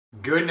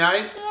Good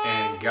night,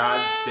 and God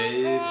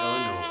save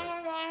Illinois.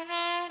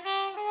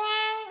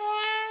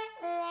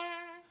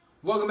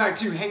 Welcome back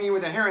to Hanging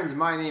with the Herons.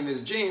 My name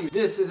is James.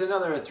 This is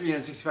another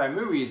 365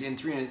 movies in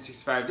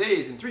 365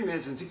 days in 3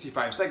 minutes and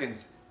 65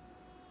 seconds.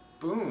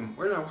 Boom,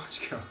 where did my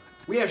watch go?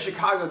 We have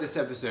Chicago this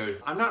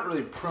episode. I'm not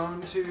really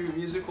prone to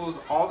musicals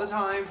all the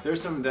time.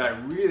 There's some that I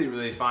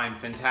really find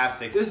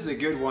fantastic. This is a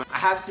good one. I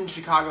have seen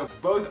Chicago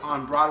both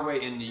on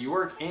Broadway in New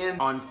York and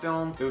on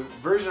film. The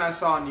version I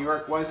saw in New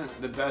York wasn't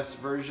the best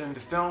version. The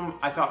film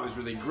I thought was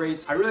really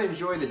great. I really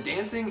enjoy the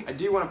dancing. I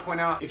do want to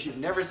point out, if you've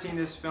never seen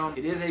this film,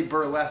 it is a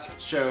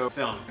burlesque show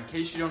film. In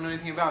case you don't know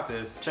anything about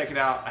this, check it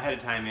out ahead of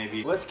time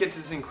maybe. Let's get to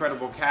this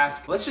incredible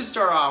cast. Let's just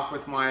start off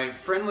with my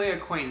friendly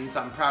acquaintance,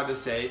 I'm proud to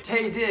say,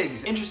 Taye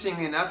Diggs.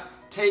 Interestingly enough,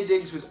 Taye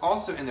Diggs was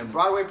also in the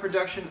Broadway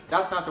production.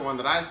 That's not the one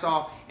that I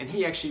saw, and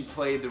he actually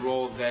played the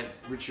role that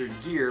Richard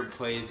Gere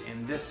plays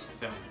in this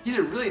film. He's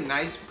a really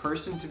nice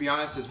person, to be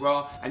honest, as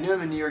well. I knew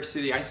him in New York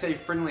City. I say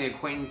friendly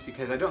acquaintance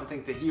because I don't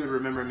think that he would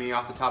remember me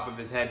off the top of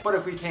his head, but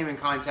if we came in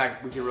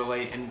contact, we could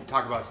relate and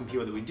talk about some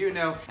people that we do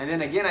know. And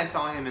then again, I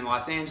saw him in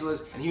Los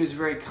Angeles, and he was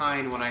very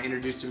kind when I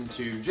introduced him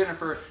to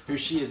Jennifer, who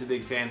she is a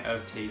big fan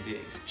of Taye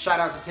Diggs. Shout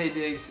out to Taye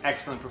Diggs,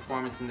 excellent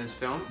performance in this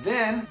film.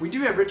 Then, we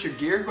do have Richard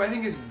Gere, who I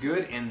think is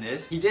good in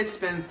this. He did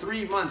spend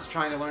 3 months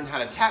trying to learn how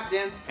to tap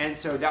dance, and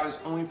so that was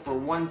only for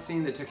one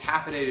scene that took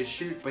half a day to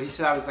shoot, but he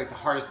said that was like the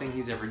hardest thing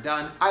he's ever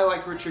done. I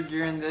like Richard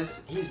Gere in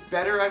this. He's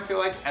better, I feel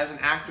like, as an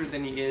actor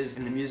than he is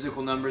in the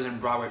musical numbers and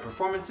Broadway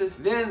performances.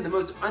 Then, the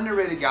most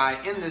underrated guy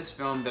in this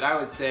film that I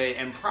would say,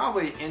 and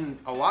probably in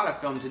a lot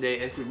of film today,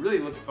 if we really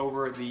look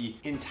over the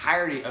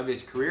entirety of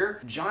his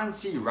career, John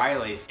C.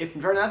 Reilly. If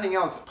for nothing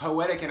else,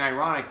 poetic and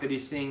ironic that he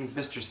sings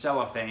Mr.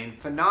 Cellophane.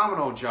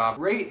 Phenomenal job,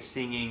 great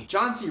singing.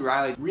 John C.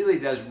 Reilly really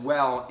does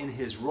well in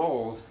his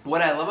roles.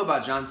 What I love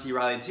about John C.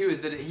 Reilly too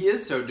is that he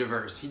is so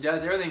diverse. He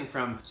does everything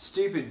from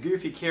stupid,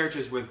 goofy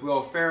characters with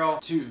Will Ferrell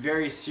to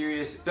very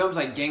serious films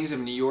like Gangs of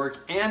New York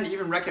and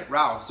even Wreck-It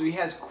Ralph. So he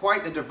has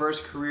quite the diverse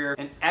career,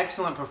 an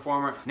excellent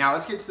performer. Now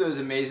let's get to those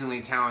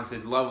amazingly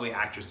talented, lovely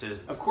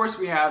actresses. Of course,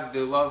 we have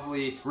the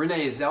lovely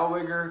Renee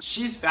Zellweger.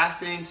 She's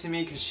fascinating to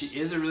me because she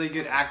is a really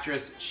good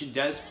actress. She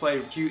does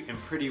play cute and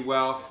pretty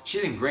well.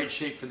 She's in great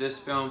shape for this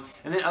film.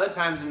 And then other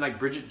times in like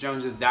Bridget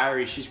Jones's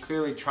Diary, she's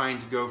clearly trying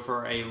to go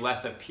for a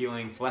less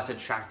appealing, less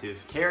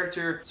attractive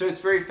character. So it's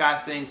very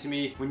fascinating to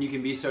me when you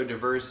can be so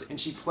diverse, and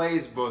she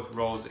plays both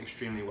roles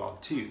extremely well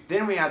too.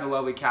 Then we have the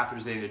lovely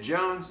Catherine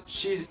Zeta-Jones.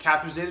 She's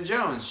Catherine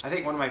Zeta-Jones. I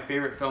think one of my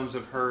favorite films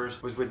of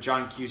hers was with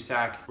John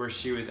Cusack, where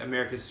she was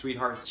America's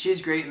Sweetheart.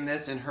 She's great in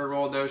this. In her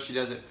role though, she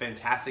does it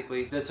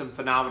fantastically. Does some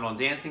phenomenal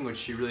dancing, which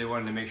she really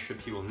wanted to make sure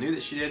people knew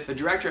that she did. The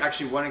director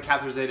actually wanted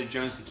Catherine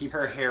Zeta-Jones to keep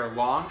her hair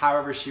long.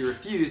 However, she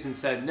refused and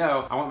said,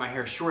 no, I want my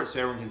hair short so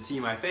everyone can see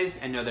my face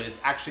and know that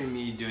it's actually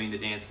me doing the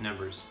dance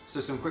numbers. So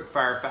some quick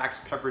fire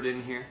facts peppered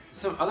in here.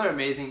 Some other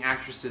amazing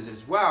actresses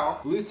as well.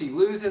 Lucy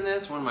Liu's in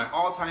this, one of my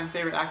all-time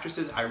favorite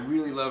actresses. I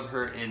really love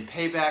her in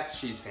Payback.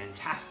 She's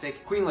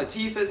fantastic. Queen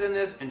Latifah's in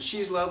this, and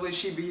she's lovely.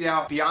 She beat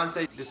out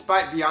Beyonce.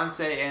 Despite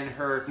Beyonce and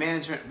her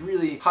management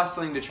really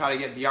hustling to try to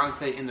get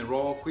Beyonce in the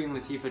role, Queen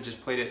Latifah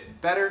just played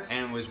it better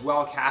and was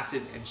well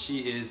casted, and she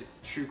is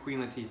true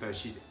Queen Latifah.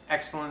 She's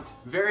excellent.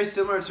 Very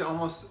similar to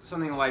almost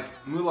something like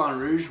Moulin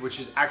Rouge, which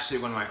is actually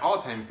one of my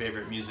all-time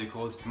favorite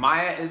musicals.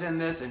 Maya is in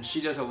this, and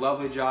she does a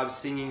lovely job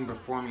singing,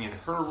 performing in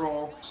her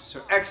role.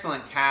 So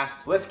excellent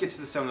cast. Let's get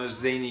to some of those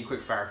zany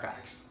quickfire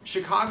facts.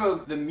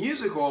 Chicago, the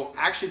musical,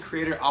 actually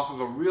created off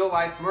of a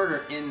real-life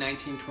murder in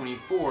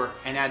 1924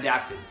 and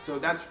adapted. So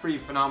that's pretty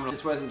phenomenal.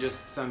 This wasn't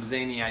just some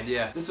zany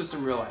idea. This was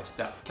some real-life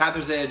stuff.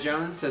 Catherine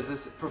Zeta-Jones says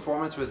this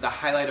performance was the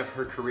highlight of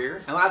her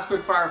career. And last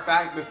quickfire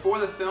fact, before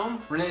the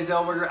film, Renee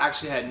Zellweger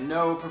actually had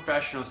no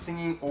professional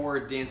singing or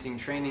dancing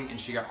training, and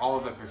she got all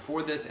of it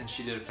before this, and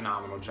she did a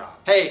phenomenal job.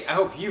 Hey, I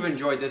hope you've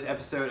enjoyed this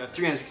episode of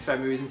 365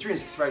 movies in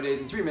 365 days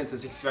in 3 minutes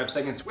and 65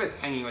 seconds with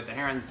Hanging with the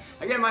Herons.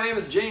 Again, my name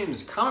is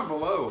James. Comment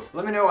below.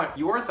 Let me know what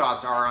your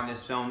thoughts are on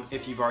this film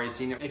if you've already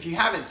seen it. If you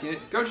haven't seen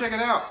it, go check it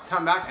out.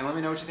 Come back and let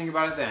me know what you think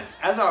about it then.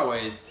 As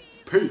always,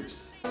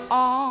 peace.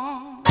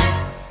 On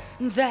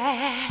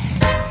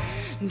that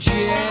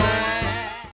jet